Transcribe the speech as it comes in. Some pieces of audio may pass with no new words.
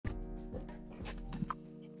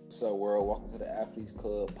What's up, world? Welcome to the Athletes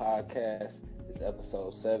Club podcast. It's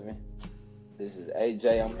episode 7. This is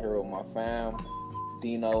AJ. I'm here with my fam,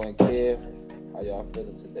 Dino and Kev. How y'all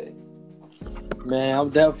feeling today? Man,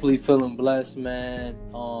 I'm definitely feeling blessed, man.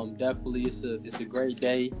 Definitely it's a great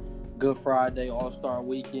day. Good Friday, All-Star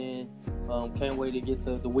weekend. Can't wait to get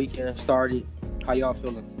the weekend started. How y'all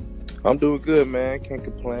feeling? I'm doing good, man. Can't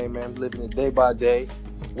complain, man. Living it day by day.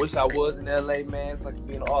 Wish I was in LA, man, so I could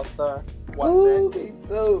be an All-Star. Ooh, me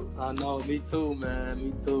too. I know, me too, man.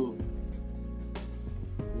 Me too,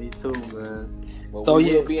 man. But So, we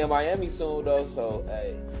yeah. will be in Miami soon, though. So,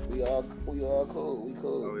 hey, we all cool. We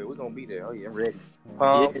cool. Oh, yeah, we're gonna be there. Oh yeah, I'm ready.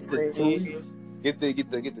 It's the 2 weeks. Get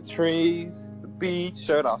the trees, the beach,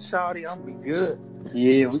 shirt off, shawty. I'm gonna be good.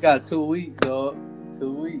 Yeah, we got 2 weeks, dog. 2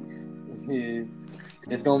 weeks. Yeah,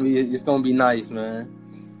 it's gonna be nice, man.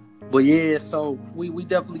 But yeah, so we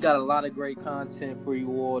definitely got a lot of great content for you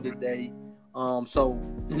all today. So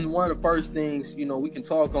one of the first things, we can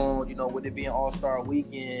talk on, with it being All-Star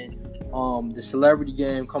weekend, the celebrity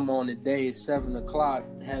game come on today at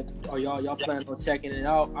 7:00. Are y'all planning on checking it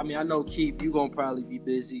out? I mean, I know Keith, you gonna probably be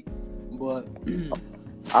busy, but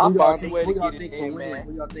I'll find a way to get it in, win? man.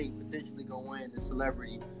 Who y'all think potentially gonna win the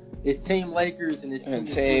celebrity? It's Team Lakers and it's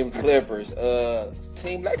Team Clippers.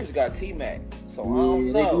 Team Lakers got T-Mac. So I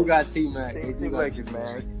don't know. They do got T-Mac. Team Lakers,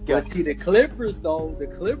 man. But see, the Clippers though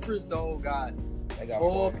got They got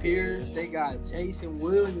Paul Pierce. They got Jason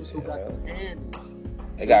Williams who got the handle.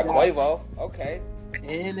 They got Quavo. Okay.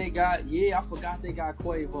 And they got, I forgot they got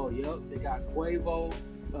Quavo. Yep, they got Quavo.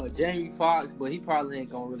 Jamie Foxx, but he probably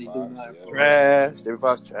ain't gonna really do nothing. Trash. Jamie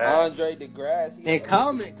Foxx trash. Andre DeGrasse. And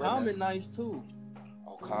Common nice too.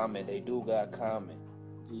 Oh, Common. They do got Common.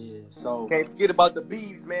 Yeah, so Can't forget about the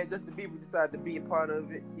Biebs, man. Justin Bieber decided to be a part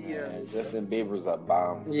of it. Yeah, Justin Bieber's a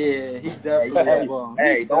bomb. Yeah, he's definitely a bomb.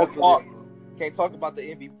 Hey, don't talk. Can't talk about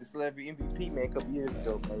the celebrity MVP, man, a couple years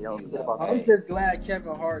ago, man. Y'all forget about I'm that. just glad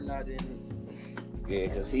Kevin Hart not in it. Yeah,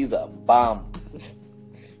 because he's a bomb.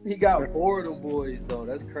 He got 4 of them boys though.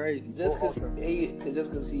 That's crazy. Just because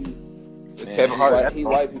he, Kevin Hart. He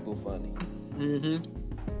white people funny.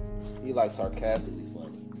 Mm-hmm. He like sarcastically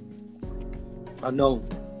funny. I know.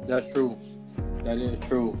 That's true. That is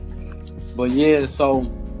true. But yeah, so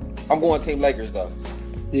I'm going Team Lakers though.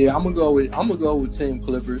 yeah, I'm gonna go with Team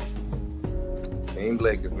Clippers. Team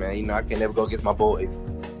Lakers, man. I can't never go against my boys.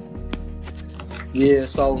 Yeah,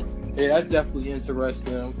 so that's definitely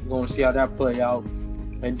interesting. We're gonna see how that play out.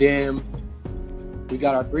 And then we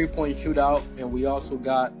got our 3-point shootout, and we also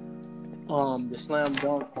got the slam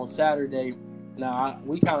dunk on Saturday. Now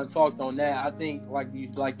we kind of talked on that. I think like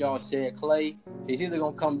y'all said, Klay is either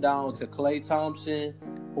gonna come down to Klay Thompson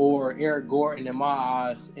or Eric Gordon in my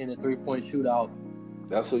eyes in the 3-point shootout.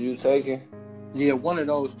 That's who you taking? Yeah, one of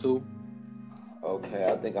those two.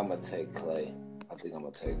 Okay, I think I'm gonna take Klay.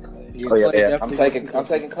 Yeah, Oh, yeah, Klay yeah. definitely I'm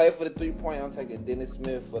taking Klay for the 3-point. I'm taking Dennis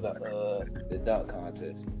Smith for the dunk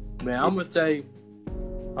contest. Man, I'm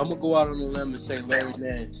gonna go out on a limb and say Larry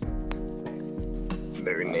Nance.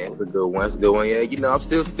 Very nice. That's a good one. Yeah, I'm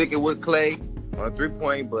still sticking with Klay on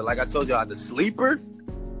 3-point, but like I told y'all, the sleepers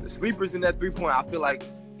in that 3-point, I feel like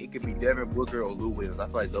it could be Devin Booker or Lou Williams. I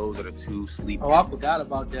feel like those are the two sleepers. Oh, I forgot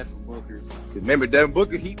about Devin Booker. Remember, Devin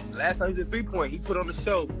Booker, last time he was at 3-point, he put on the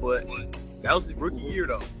show, but that was his rookie year,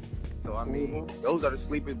 though. So, I mean, those are the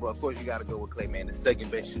sleepers, but of course you got to go with Klay, man, the second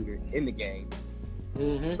best shooter in the game.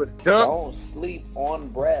 Mm-hmm. But dunk, Don't sleep on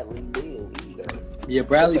Bradley Beal either. Yeah,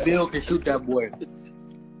 Bradley Beal can shoot that boy.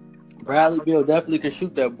 Bradley Beal definitely can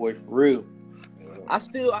shoot that boy for real. I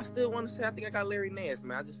still want to say I think I got Larry Nance,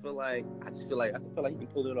 man. I feel like he can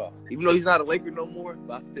pull it off. Even though he's not a Laker no more,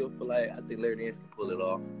 but I still feel like I think Larry Nance can pull it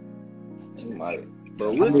off. He might. But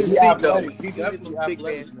I mean, we'll he see though. athletic. Definitely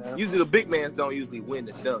athletic, man. Usually the big mans don't usually win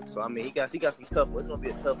the dunk. So I mean he got some tough ones. It's gonna be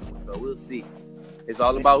a tough one. So we'll see. It's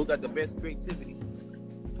all about who got the best creativity.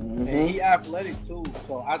 And he athletic too,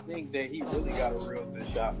 so I think that he really got a real good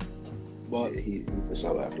shot. But Yeah, he for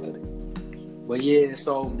sure athletic. But yeah,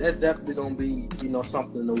 so that's definitely gonna be,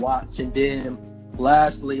 something to watch. And then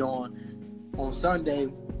lastly on Sunday,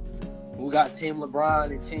 we got Team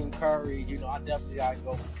LeBron and Team Curry. I definitely gotta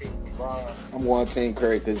go with Team LeBron. I'm going Team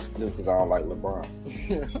Curry just because I don't like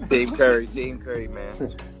LeBron. Team Curry,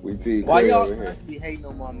 man. We Team Why Curry y'all over here. actually hating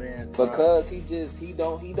on my man? Because he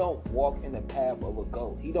don't walk in the path of a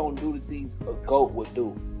GOAT. He don't do the things a GOAT would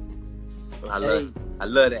do. I love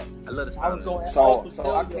that. I love the I was sound. going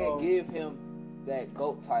So I can't give him that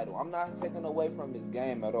GOAT title. I'm not taking away from his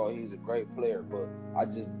game at all. He's a great player, but I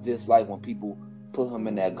just dislike when people put him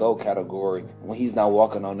in that GOAT category when he's not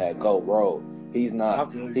walking on that GOAT road. He's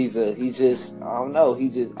not. He just. I don't know.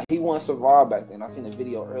 He wouldn't survive back then. I seen a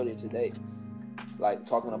video earlier today, like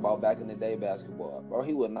talking about back in the day basketball. Bro,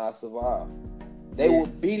 he would not survive. They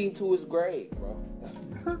would beat him to his grave, bro.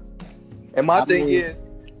 And my thing is,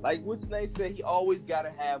 like, what's his name said? He always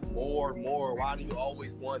gotta have more. Why do you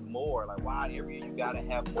always want more? Like, why every year you gotta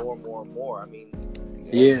have more? I mean,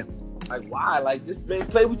 yeah. Like, why? Like, just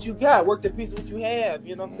play what you got. Work the piece of what you have.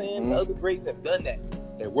 You know what I'm saying? The other greats have done that.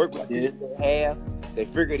 They worked with what they have. They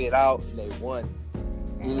figured it out, and they won.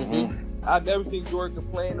 I've never seen Jordan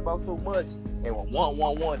complain about so much. And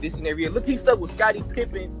one this and every year. Look, he stuck with Scottie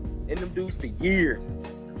Pippen and them dudes for years.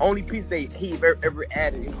 Only piece he ever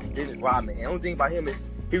added is Dennis Rodman. And the only thing about him is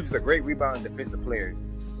he was a great rebound defensive player.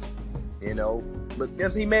 You know, but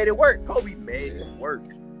he made it work. Kobe made it work.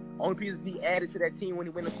 Only pieces he added to that team when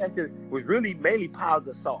he went to Texas was really mainly Pau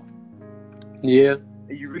Gasol. Yeah.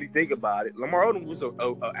 If you really think about it, Lamar Odom was an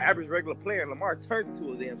average regular player, and Lamar turned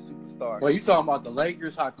into a damn superstar. Well, you talking about the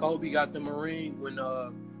Lakers? How Kobe got the Marine when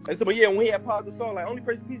But yeah, when he had Pau Gasol, like only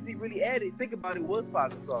piece he really added, think about it, was Pau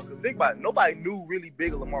Gasol. Because think about it, nobody knew really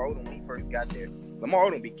big of Lamar Odom when he first got there.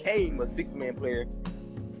 Lamar Odom became a 6-man player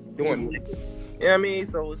doing it. You know what I mean?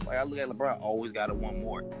 So it's like I look at LeBron, always got to want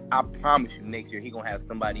more. I promise you, next year he gonna have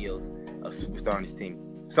somebody else, a superstar on his team,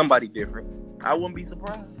 somebody different. I wouldn't be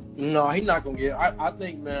surprised. No, he's not gonna get. I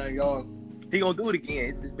think, man, y'all. He gonna do it again.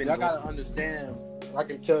 It's been. Y'all gotta understand. I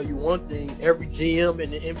can tell you one thing: every GM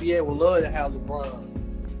in the NBA would love to have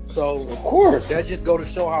LeBron. So of course, that just go to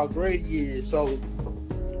show how great he is. So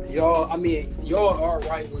y'all, I mean, y'all are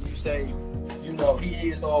right when you say, you know, he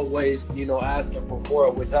is always, you know, asking for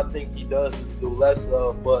more, which I think he does do less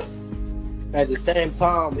of. But at the same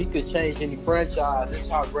time, he could change any franchise. That's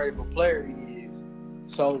how great of a player he is.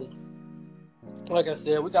 So, like I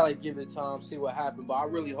said, we gotta give it time, see what happens. But I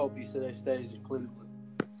really hope he stays in Cleveland.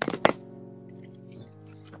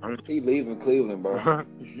 He leaving Cleveland, bro.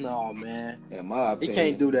 No, man. In my opinion, he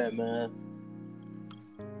can't do that, man.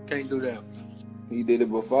 Can't do that. He did it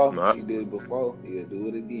before. Nah. He did it before. He'll do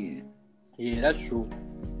it again. Yeah, that's true.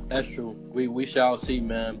 That's true. We shall see,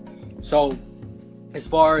 man. So, as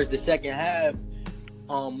far as the second half,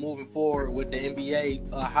 moving forward with the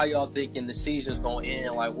NBA, how y'all thinking the season's gonna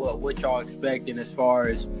end? Like, what y'all expecting as far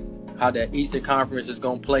as how the Eastern Conference is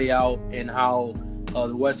gonna play out and how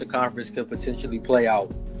the Western Conference could potentially play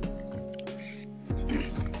out?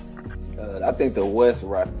 I think the West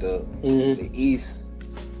wrapped up. Mm-hmm.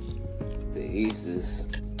 The East is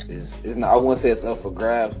not. I wouldn't say it's up for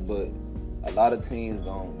grabs, but a lot of teams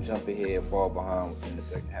gonna jump ahead, fall behind in the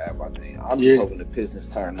second half. I think. I'm just hoping the Pistons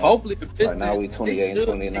turn up. Hopefully, the Pistons. Right now we 28 and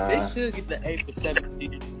 29. They should get the 8th or 7th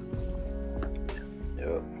seed.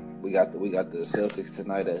 Yeah, we got the Celtics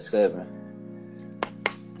tonight at 7.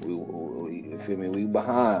 We you feel me? We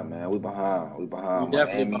behind, man. We behind. We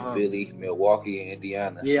Miami, behind. Philly, Milwaukee, and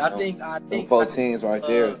Indiana. Yeah, I think them 4 teams right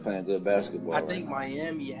there is playing good basketball. I think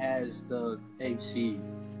Miami has the 8th seed.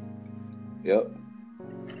 Yep.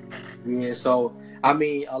 Yeah, so I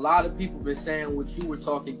mean, a lot of people been saying what you were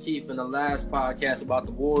talking, Keith, in the last podcast about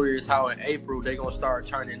the Warriors, how in April they're gonna start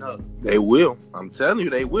turning up. They will. I'm telling you,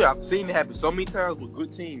 they will. I've seen it happen so many times with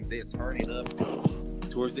good teams. They turn it up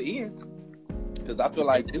towards the end. Because I feel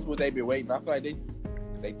like this is what they've been waiting. I feel like they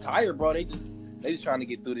tired, bro. They just trying to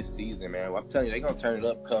get through this season, man. I'm telling you, they gonna turn it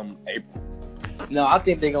up come April. No, I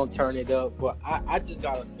think they're gonna turn it up, but I just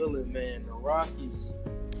got a feeling, man, the Rockets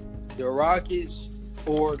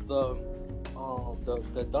or the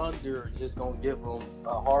Thunder is just gonna give them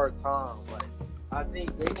a hard time. Like, I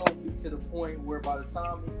think they're gonna be to the point where by the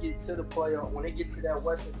time they get to the playoff, when they get to that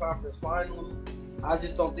Western Conference Finals, I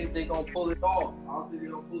just don't think they're gonna pull it off. I don't think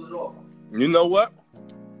they're gonna pull it off. You know what?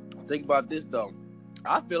 Think about this though.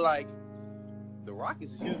 I feel like the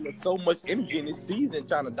Rockets is using so much energy in this season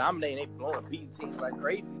trying to dominate and they blowing beating teams like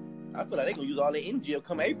crazy. I feel like they're gonna use all their energy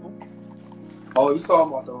come April. Oh, you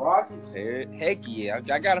talking about the Rockets? Heck yeah.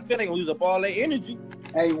 I got a feeling they're gonna use up all their energy.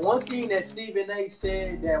 Hey, one thing that Stephen A.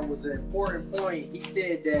 said that was an important point, he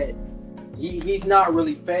said that he's not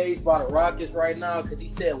really fazed by the Rockets right now because he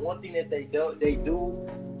said one thing that they do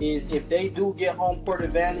is if they do get home court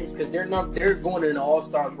advantage, because they're going in the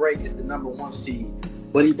All-Star break as the number 1 seed.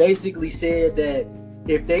 But he basically said that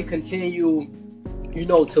if they continue,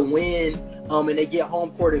 to win, and they get home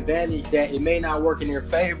court advantage, that it may not work in their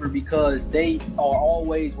favor because they are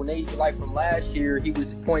always, when they, like from last year, he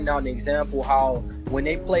was pointing out an example how when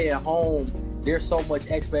they play at home, there's so much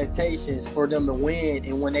expectations for them to win,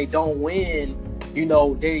 and when they don't win,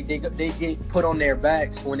 they get put on their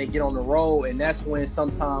backs when they get on the road, and that's when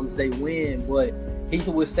sometimes they win. But he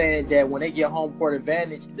was saying that when they get home court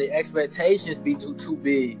advantage, the expectations be too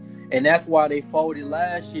big, and that's why they folded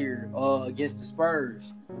last year against the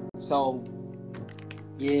Spurs. So,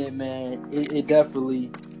 yeah, man, it definitely,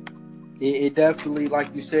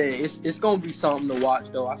 like you said, it's gonna be something to watch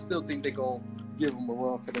though. I still think they're gonna give them a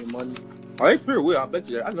run for their money. Oh, they sure will. I bet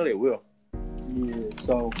you that. I know they will. Yeah,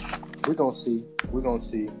 so we're gonna see.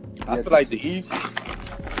 I feel like the East.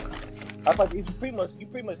 I feel like the East you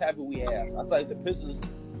pretty much have what we have. I feel like the Pistons.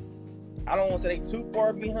 I don't want to say they too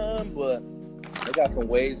far behind, but they got some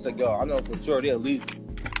ways to go. I know for sure they're at least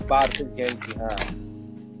 5 to 6 games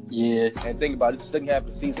behind. Yeah. And think about it, this second half of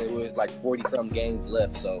the season with like 40-something games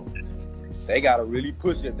left, so they gotta really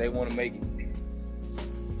push it if they want to make it.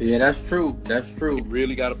 Yeah, that's true. You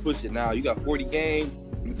really gotta push it now. You got 40 games.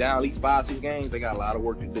 You down at least 5-6 games. They got a lot of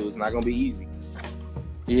work to do. It's not gonna be easy.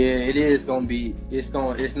 Yeah, it is gonna be. It's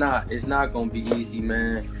not gonna be easy,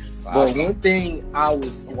 man. But one thing I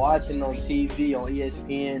was watching on TV on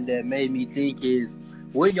ESPN that made me think is,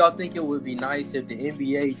 would y'all think it would be nice if the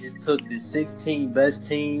NBA just took the 16 best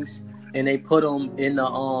teams and they put them in the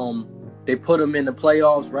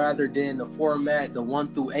playoffs rather than the format, the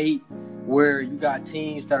 1 through 8, where you got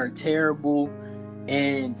teams that are terrible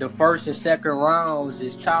and the first and second rounds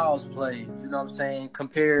is child's play. You know what I'm saying?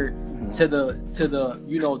 Compared to the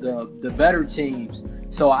better teams.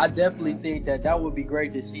 So I definitely think that would be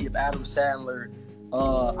great to see if Adam Silver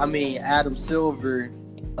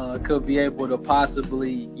could be able to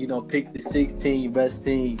possibly, pick the 16 best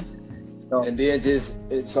teams. So, and then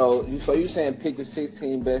so you saying pick the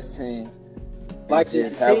 16 best teams, like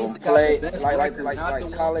just have them play like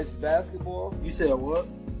college basketball. You said what?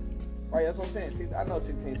 Right, that's what I'm saying. I know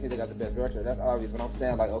 16 teams that got the best record. That's obvious. But I'm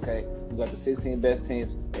saying, like, okay, you got the 16 best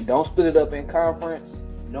teams, and don't split it up in conference.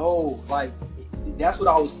 No, like that's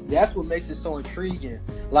what makes it so intriguing.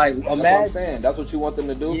 Like, that's what I'm saying. That's what you want them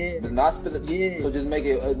to do. Yeah. Not split it. Yeah. So just make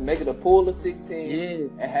it a pool of 16. Yeah.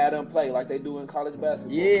 And have them play like they do in college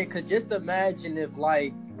basketball. Yeah, because just imagine if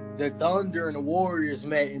like the Thunder and the Warriors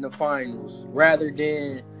met in the finals, rather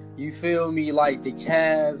than, you feel me, like the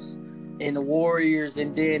Cavs and the Warriors,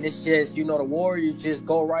 and then it's just, the Warriors just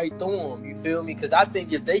go right through them. You feel me? Because I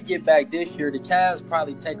think if they get back this year, the Cavs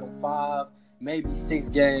probably take them 5, maybe 6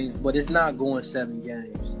 games, but it's not going 7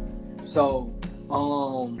 games. So,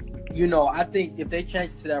 I think if they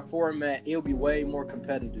change it to that format, it'll be way more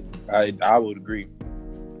competitive. I would agree.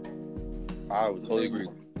 I would totally agree.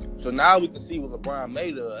 So now we can see what LeBron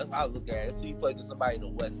made of. That's how I look at it. So he played to somebody in the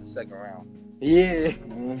West in the second round. Yeah,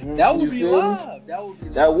 that would be live. That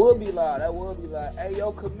would be live. Hey,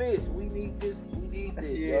 yo, commish, we need this.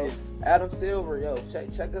 Yo, Adam Silver, yo,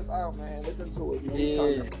 check us out, man. Listen to it. Yeah.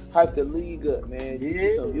 Trying to hype the league up, man.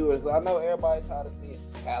 Get some viewers. I know everybody's tired of seeing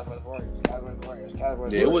Cavs versus Warriors.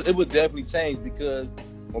 Yeah, it would definitely change, because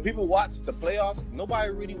when people watch the playoffs,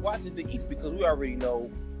 nobody really watches the East, because we already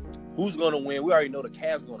know who's going to win. We already know the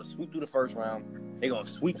Cavs are going to sweep through the first round. They're going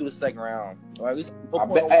to sweep through the second round. Or at least I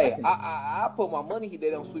put my money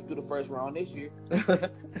they don't sweep through the first round this year.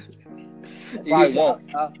 Probably won't.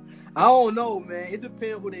 I don't know, man. It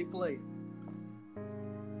depends who they play.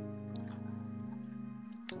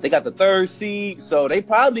 They got the 3rd seed, so they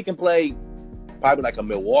probably can play like a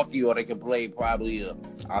Milwaukee, or they can play probably a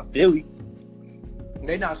Philly.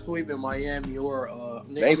 They're not sweeping Miami or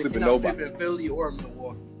they ain't sweeping nobody. Sweeping Philly or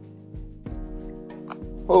Milwaukee.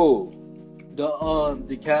 Who?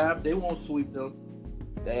 The Cavs, they won't sweep them.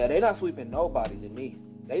 They not sweeping nobody to me.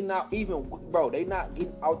 They not even, bro. They not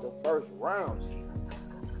getting out the first round.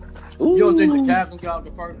 You don't think the Cavs can get out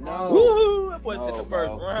the first round? Woo! That boy said the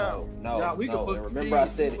first round. No. We can put Remember I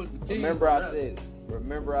said it.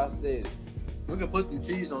 Remember I said it. We can put some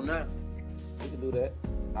cheese on that. We can do that.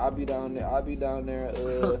 I'll be down there,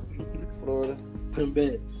 Florida.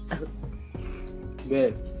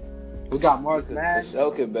 Bet. We got March Madness.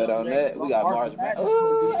 Okay, bet on that. We got March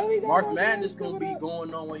Madness. March Madness gonna be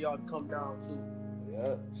going on when y'all come down too.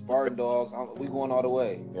 Yeah, Spartan Dogs. We going all the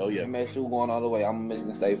way. Oh yeah, MSU going all the way. I'm a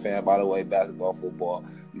Michigan State fan, by the way. Basketball, football.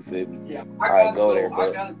 You feel me? Yeah, I go there,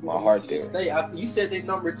 but my heart there. You said they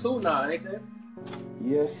number 2 now, ain't they?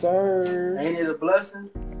 Yes, sir. Ain't it a blessing?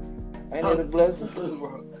 Ain't it a blessing?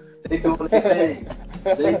 They doing their thing.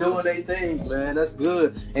 They doing their thing, man. That's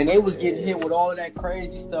good. And they was getting hit with all of that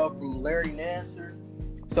crazy stuff from Larry Nassar.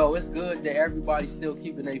 So it's good that everybody's still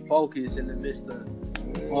keeping their focus in the midst of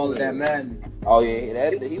all of that madness. Oh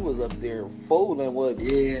yeah, he was up there fooling with.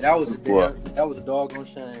 Yeah, that was a doggone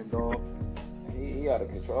shame, dog. He out of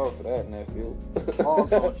control for that, nephew.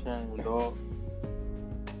 Doggone shame, dog.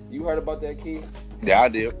 You heard about that kid? Yeah, I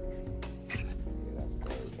did. Yeah, that's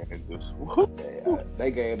crazy.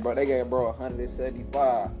 They gave bro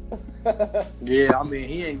 175. Yeah, I mean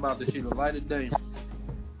he ain't about to shoot a light of day.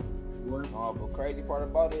 No, but crazy part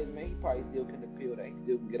about it, man, he probably still can appeal that he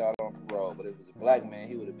still can get out on parole. But if it was a black man,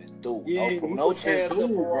 he would have been through. Yeah, no chance of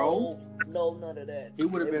parole. No, none of that. He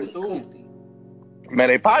would have been through. Man,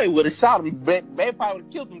 they probably would have shot him. They probably would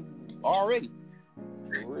have killed him already.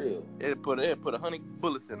 For real. They'd put 100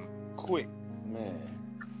 bullets in him quick.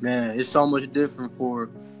 Man, it's so much different for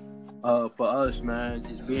us, man.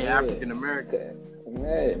 Just being African American.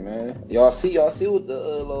 Yeah, man. Y'all see what the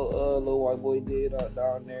little white boy did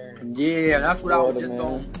down there? Yeah, that's what I was just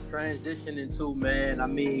gonna transition into, man. I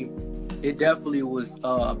mean, it definitely was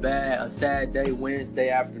a sad day Wednesday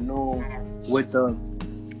afternoon with the.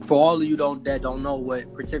 For all of you that don't know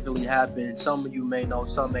what particularly happened, some of you may know,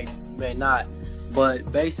 some may not.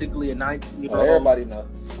 But basically, a 19-year-old, everybody know.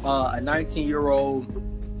 A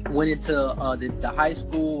 19-year-old went into the high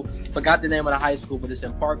school. Forgot the name of the high school, but it's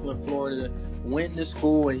in Parkland, Florida. Went to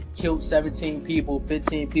school and killed 17 people.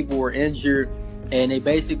 15 people were injured, and they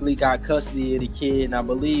basically got custody of the kid. And I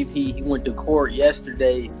believe he went to court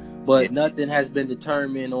yesterday, but nothing has been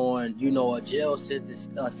determined on a jail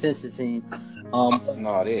sentencing.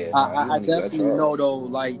 I definitely know though,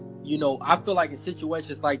 like I feel like in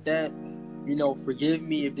situations like that, forgive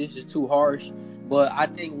me if this is too harsh, but I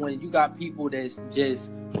think when you got people that's just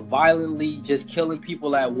violently just killing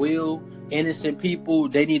people at will, innocent people,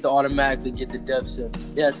 they need to automatically get the death sentence.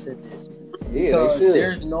 Yeah, they should.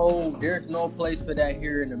 There's no place for that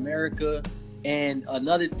here in America. And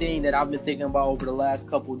another thing that I've been thinking about over the last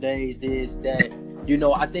couple of days is that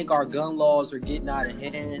I think our gun laws are getting out of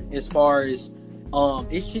hand as far as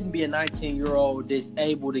it shouldn't be a 19-year-old that's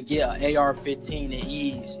able to get an AR-15 at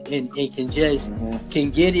ease and can just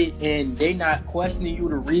can get it, and they not questioning you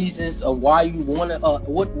the reasons of why you want to.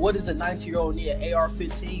 What does a 19-year-old need an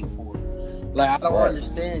AR-15 for? Like, I don't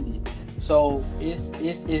understand it. So it's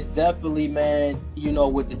definitely, man.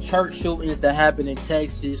 With the church shootings that happen in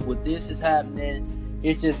Texas, with this is happening.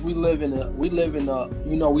 It's just we live in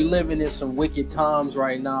some wicked times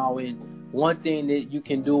right now, and one thing that you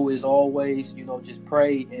can do is always, just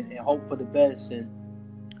pray and hope for the best and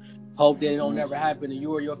hope that it don't never happen to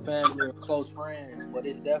you or your family or close friends. But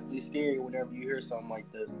it's definitely scary whenever you hear something like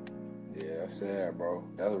that. Yeah, that's sad, bro.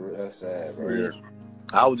 That's sad, bro. Yeah.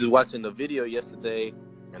 I was just watching the video yesterday,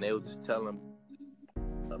 and they were just telling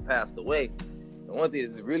passed away. The one thing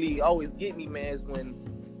that's really always get me, man, is when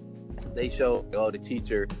they show the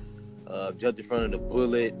teacher jumped in front of the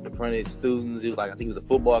bullet in front of his students. It was like, I think he was a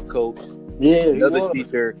football coach. Yeah, another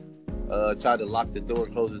teacher tried to lock the door,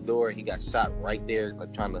 close the door, and he got shot right there,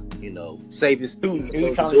 like trying to, save his students. He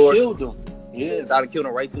was trying to shield them. Yeah, trying to kill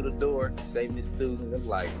them right through the door, saving his students. I'm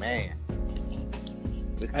like, man.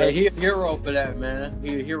 Hey, he's a hero for that, man.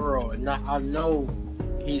 He's a hero, and I know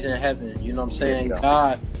he's in heaven. You know what I'm saying? Yeah.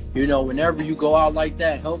 God, whenever you go out like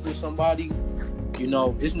that, helping somebody,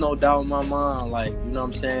 it's no doubt in my mind. Like, you know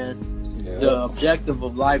what I'm saying? Yeah. The objective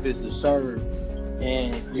of life is to serve.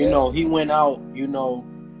 And, he went out, not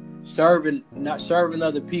serving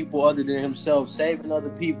other people other than himself, saving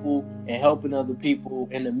other people and helping other people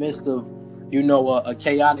in the midst of, a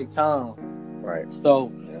chaotic time. Right.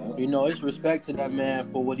 So, it's respect to that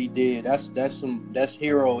man for what he did. That's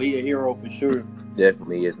hero. He a hero for sure.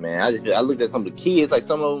 Definitely is, man. I looked at some of the kids, like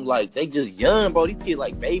some of them, like they just young, bro. These kids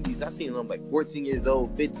like babies. I seen them like 14 years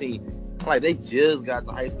old, 15. Like they just got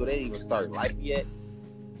to high school. They ain't even started life yet.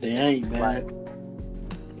 They ain't, man. Like,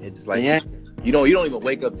 it's just like you don't even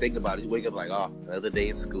wake up thinking about it. You wake up like, oh, another day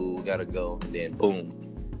in school, gotta go, and then boom,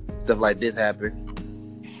 stuff like this happen.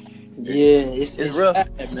 Yeah, it's rough,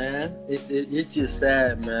 sad, man. It's just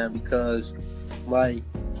sad, man, because like,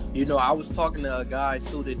 I was talking to a guy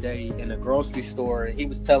too today in a grocery store, and he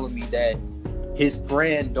was telling me that his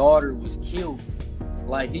friend's daughter was killed.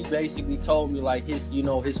 Like, he basically told me like his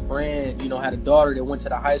friend, had a daughter that went to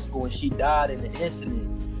the high school and she died in the incident.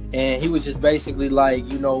 And he was just basically like,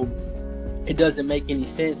 it doesn't make any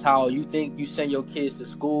sense how you think you send your kids to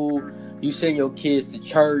school, you send your kids to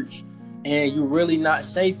church, and you're really not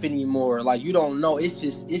safe anymore. Like, you don't know. It's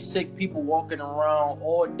sick people walking around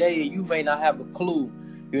all day and you may not have a clue.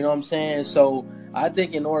 You know what I'm saying? So I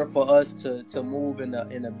think in order for us to move in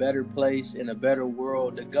a better place, in a better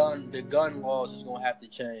world, the gun laws is gonna have to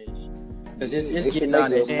change. Because it's getting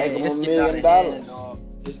out of hand.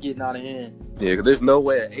 It's getting out of hand. Yeah, because there's no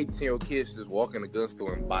way an 18-year-old kid should just walk in a gun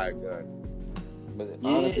store and buy a gun. But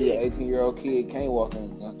honestly, an 18-year-old kid can't walk in a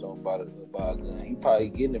gun store and buy a gun. He probably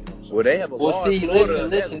getting it from somewhere. Well, they have a law in Florida.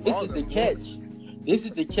 Listen, this is the catch. this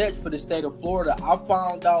is the catch for the state of Florida. I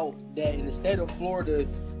found out that in the state of Florida,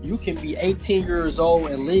 you can be 18 years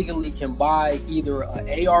old and legally can buy either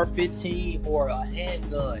an AR-15 or a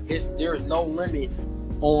handgun. There's no limit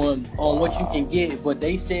on what you can get. But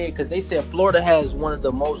they said, because they said Florida has one of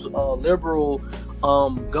the most liberal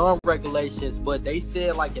gun regulations, but they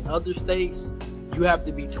said like in other states, you have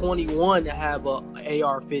to be 21 to have a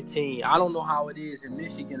AR-15. I don't know how it is in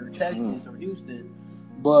Michigan or Texas or Houston,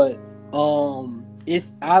 but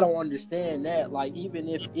I don't understand that. Like, even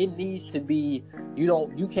if it needs to be,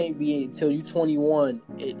 you can't be until you're 21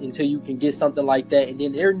 until you can get something like that. And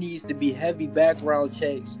then there needs to be heavy background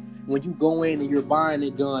checks when you go in and you're buying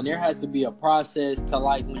a gun. There has to be a process to,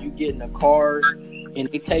 like, when you get in a car and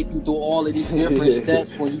they take you through all of these different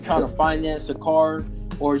steps when you're trying to finance a car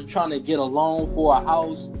or you're trying to get a loan for a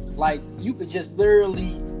house. Like, you could just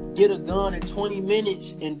literally get a gun in 20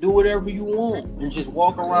 minutes and do whatever you want and just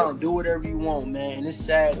walk around, do whatever you want, man. And it's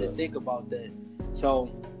sad to think about that.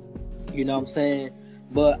 So, you know what I'm saying?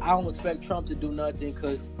 But I don't expect Trump to do nothing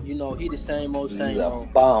because, you know, he the same old same. He's a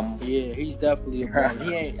bum. Yeah, he's definitely a bum.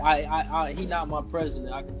 He ain't. He not my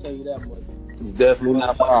president. I can tell you that much. He's definitely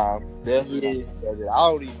not mine. Definitely Yeah. not my president. I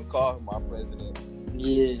don't even call him my president.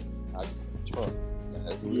 Yeah. Trump.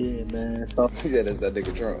 Yeah, man. So He said that's that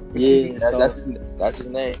nigga Trump. yeah. That's his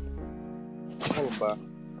name.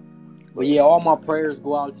 But yeah, all my prayers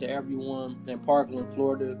go out to everyone in Parkland,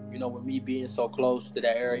 Florida. You know, with me being so close to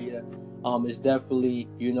that area, it's definitely,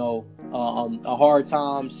 you know, a hard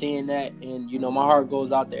time seeing that. And, you know, my heart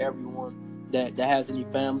goes out to everyone that has any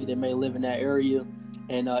family that may live in that area.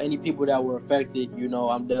 And any people that were affected, you know,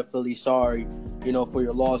 I'm definitely sorry, you know, for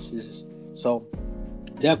your losses. So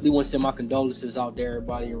definitely want to send my condolences out to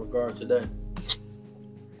everybody in regard to that.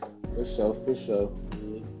 For sure.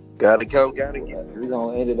 Gotta go. We're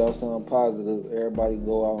gonna end it on something positive. Everybody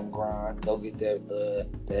go out and grind. Go get that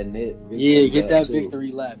net. Yeah, get that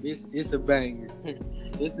victory lap. It's a banger.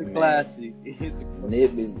 It's a classic. It's a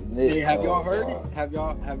Nip. Hey, have y'all heard it? Have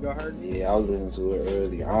y'all heard it? Yeah, I was listening to it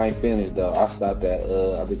early. I ain't finished though. I stopped at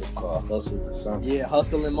I think it's called Hustle or something. Yeah,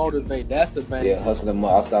 Hustle and Motivate. That's a banger. Yeah, Hustle and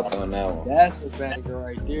I stopped on that one. That's a banger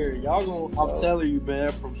right there. Y'all gonna, I'm telling you,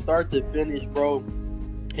 man, from start to finish, bro.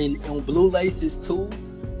 And on Blue Laces too,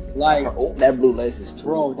 like that Blue Laces too,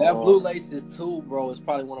 bro. That Blue Laces too, bro, is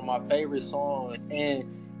probably one of my favorite songs. And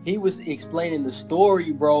he was explaining the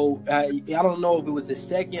story, bro. I don't know if it was the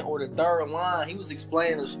second or the third line. He was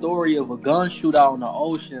explaining the story of a gun shootout in the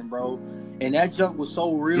ocean, bro. And that junk was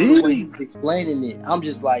so real the way he was explaining it. I'm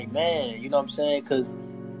just like, man, you know what I'm saying? Because,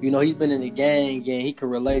 you know, he's been in the gang and he can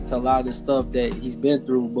relate to a lot of the stuff that he's been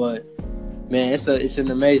through. But, man, it's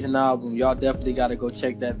an amazing album. Y'all definitely got to go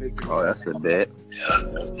check that victory. Oh, that's a bet.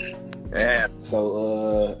 Yeah.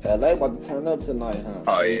 So, LA about to turn up tonight, huh?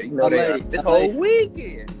 Oh yeah, you know this whole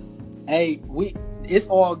weekend. Hey, it's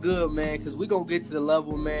all good, man, because we gonna get to the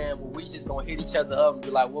level, man, where we just gonna hit each other up and be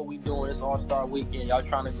like, what we doing? It's All-Star Weekend. Y'all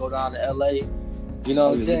trying to go down to LA? You know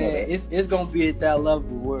what I'm saying? It's gonna be at that level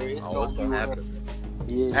where it's gonna happen.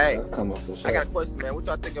 Yeah. Hey, that's coming for sure. I got a question, man. What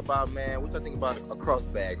y'all think about, man? What y'all think about a cross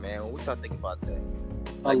bag, man? What y'all think about that?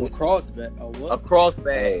 Like a cross bag? A what? A cross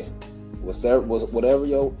bag. Hey, whatever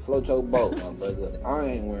your float your boat, my brother. I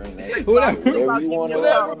ain't wearing that. Whatever you want to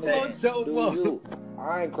wear, do you.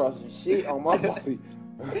 I ain't crossing shit on my body.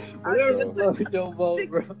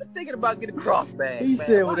 Thinking about getting a cross bag. He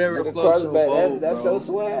said whatever the floats your boat. That's your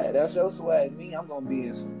swag. That's your swag. Me, I'm gonna be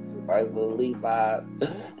in some like little Levi's,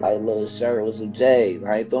 like little shirt with some J's.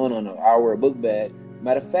 I ain't throwing on I wear a book bag.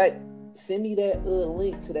 Matter of fact, send me that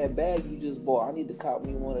link to that bag you just bought. I need to cop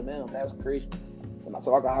me one of them. That's Christian.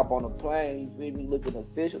 So I can hop on a plane, you feel me, looking at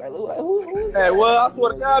fish, like, who is that? Hey, well, I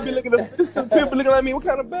swear to God, I be looking at some people looking at me, what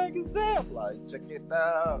kind of bag is that? Like, check it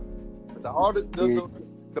out. The hardest,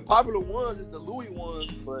 the popular ones is the Louis ones,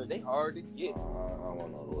 but they hard to get. I don't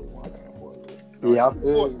want no Louis one, I can't afford it. Yeah,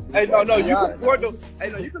 hey, no, you can afford them.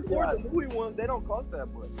 Hey, no, you can afford the Louis ones. They don't cost that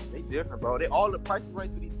much. They different, bro. All the price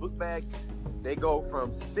range for these book bags, they go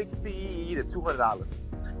from $60 to $200.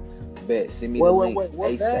 Bet, send me the link. Wait,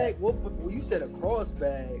 what bag? Well, you said a cross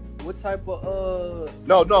bag. What type of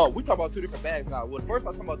No, we talking about two different bags now. Well, first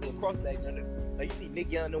I'm talking about the cross bag. Like you see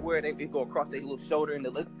Nick Young and where they go across their little shoulder and the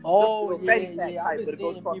little fanny pack type, but it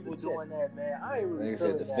goes across people doing that, man. I ain't really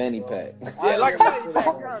feeling that. The fanny pack. Yeah, like a fanny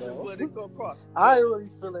pack, but it go across. I ain't really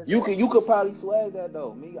feeling that. You could probably swag that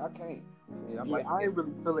though. Me, I can't. I ain't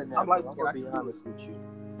really feeling that. I'm like, I'm gonna be honest with you.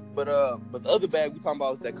 But the other bag we talking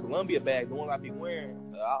about is that Columbia bag, the one I be wearing.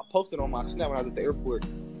 I posted on my Snap when I was at the airport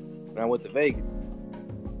when I went to Vegas.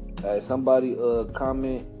 Somebody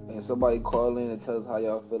comment and somebody call in and tell us how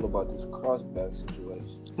y'all feel about this crossback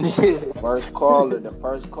situation. First caller,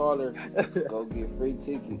 go get free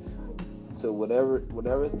tickets to whatever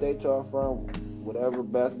state y'all from, whatever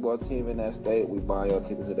basketball team in that state. We buy y'all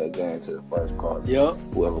tickets to that game to the first caller. Yep.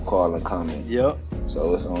 Whoever call and comment. Yep.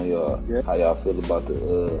 So it's on y'all. Yep. How y'all feel about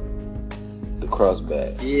the cross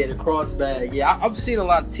bag? Yeah, the cross bag. Yeah, I've seen a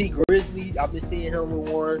lot of T Grizzlies. I've been seeing him with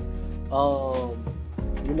one.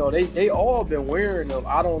 You know, they all been wearing them.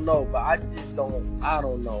 I don't know, but I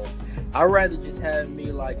don't know. I'd rather just have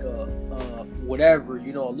me like a whatever,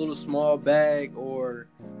 you know, a little small bag or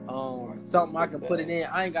something I can put it in.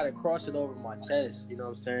 I ain't gotta cross it over my chest, you know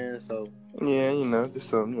what I'm saying? So yeah, you know, just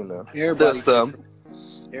something, you know.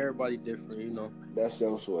 Everybody different, you know. That's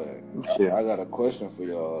your swag. Yeah. I got a question for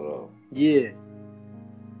y'all though. Yeah.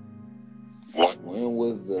 When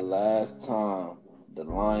was the last time the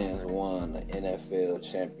Lions won the NFL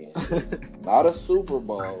championship? Not a Super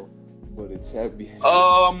Bowl, but a championship.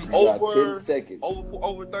 Over 10 seconds.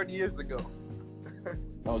 Over 30 years ago.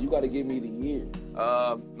 No, you got to give me the year.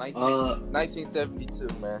 1972,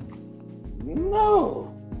 man.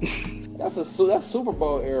 No. That's Super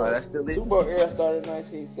Bowl era. Oh, that's still it? Super Bowl era started in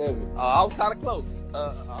 1970. I was kind of close.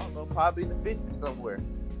 I don't know, probably in the 50s somewhere.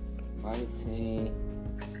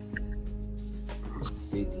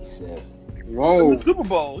 1957. Whoa. The Super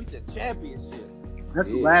Bowl. He said championship. That's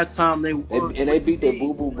the last time they won. And they beat the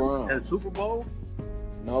Boo Boo Browns. At the Super Bowl?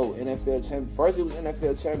 No, NFL champion. First it was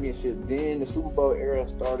NFL championship. Then the Super Bowl era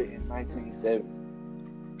started in 1970.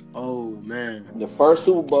 Oh man. The first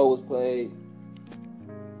Super Bowl was played.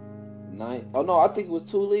 Oh no, I think it was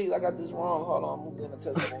 2 leagues. I got this wrong. Hold on, I'm going to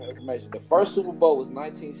tell you more information. The first Super Bowl was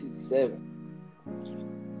 1967.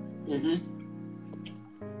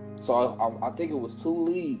 So I think it was 2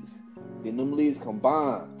 leagues. Then them leagues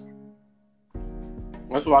combined.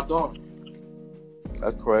 That's what I thought.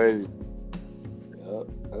 That's crazy. Yep,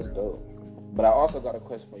 that's dope. But I also got a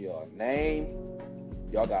question for y'all.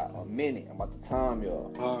 Y'all got a minute. I'm about to time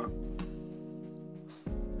y'all.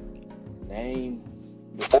 Name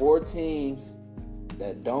the 4 teams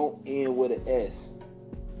that don't end with an S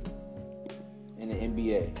in the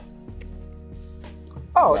NBA.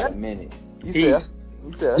 Oh, that's a minute. You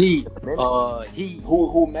said Heat. Heat.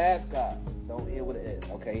 Who mascot don't end with an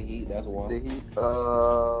S? Okay, Heat. That's one. The Heat.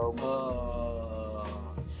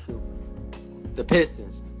 The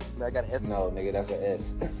Pistons. I got an S. No, nigga, that's an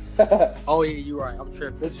S. Oh yeah, you're right. I'm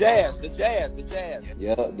tripping. The Jazz. Yeah,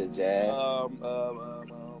 the Jazz.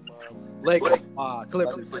 Lakers.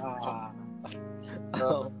 Clippers. The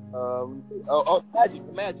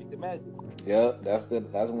Magic. Yeah,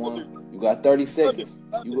 that's one. You got 30 seconds.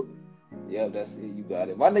 Yeah, that's it. You got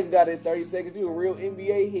it. My nigga got it in 30 seconds. You a real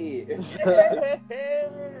NBA head.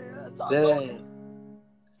 Damn.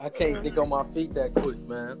 I can't think on my feet that quick,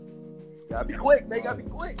 man. Gotta be quick. They gotta be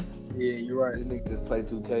quick. Yeah, you're right. This nigga just play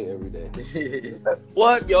 2K every day.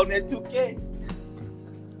 What? Yo, that 2K?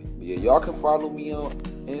 Yeah, y'all can follow me on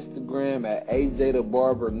Instagram at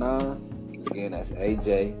AJ_the_Barber9. Again, that's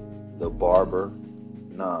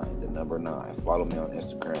AJ_the_Barber9, the number 9. Follow me on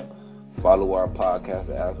Instagram. Follow our podcast,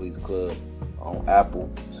 The Athletes Club, on Apple.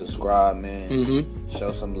 Subscribe, man.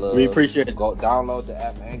 Show some love. We appreciate it. Go download the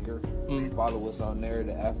app Anchor. Follow us on there,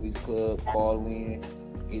 The Athletes Club. Call in.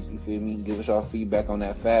 You feel me? Give us your feedback on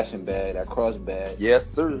that fashion bag, that cross bag. Yes,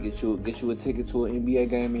 sir. Get you a ticket to an NBA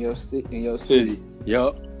game in your city.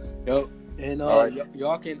 Yup. And right.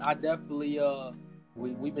 y'all can. I definitely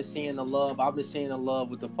we've been seeing the love. I've been seeing the love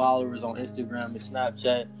with the followers on Instagram and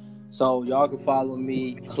Snapchat. So y'all can follow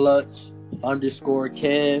me,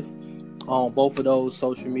 Clutch_Kev, on both of those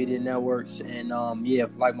social media networks. And yeah,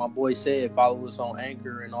 like my boy said, follow us on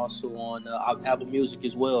Anchor and also on Apple Music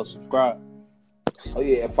as well. Subscribe. Oh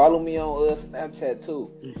yeah, and follow me on Snapchat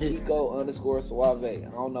too. Chico_Suave.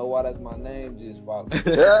 I don't know why that's my name. Just follow.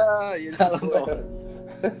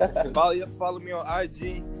 Follow me on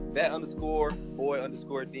IG.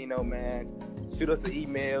 That_boy_Dino, man. Shoot us an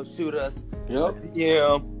email. Shoot us a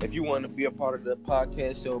DM if you want to be a part of the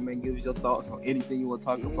podcast show, man. Give us your thoughts on anything you want to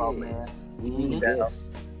talk about, man. We need that.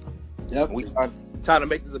 Yep. We trying to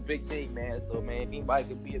make this a big thing, man. So, man, if anybody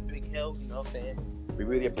can be a big help, you know what I'm saying? We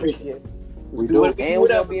really appreciate it. We do. And we're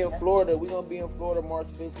going to be in Florida. We're going to be in Florida March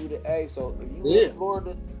 5th through the 8th. So if you in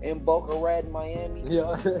Florida, in Boca Raton, Miami,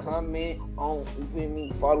 comment on, you feel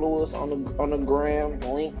me, follow us on the gram,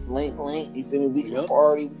 link, you feel me, we can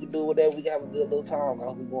party, we can do whatever, we can have a good little time.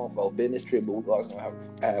 We're going for a business trip, but we're also going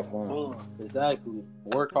to have fun. Exactly.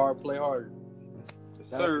 Work hard, play hard. Yes,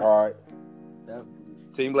 sir. All right.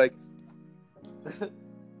 Team Blake.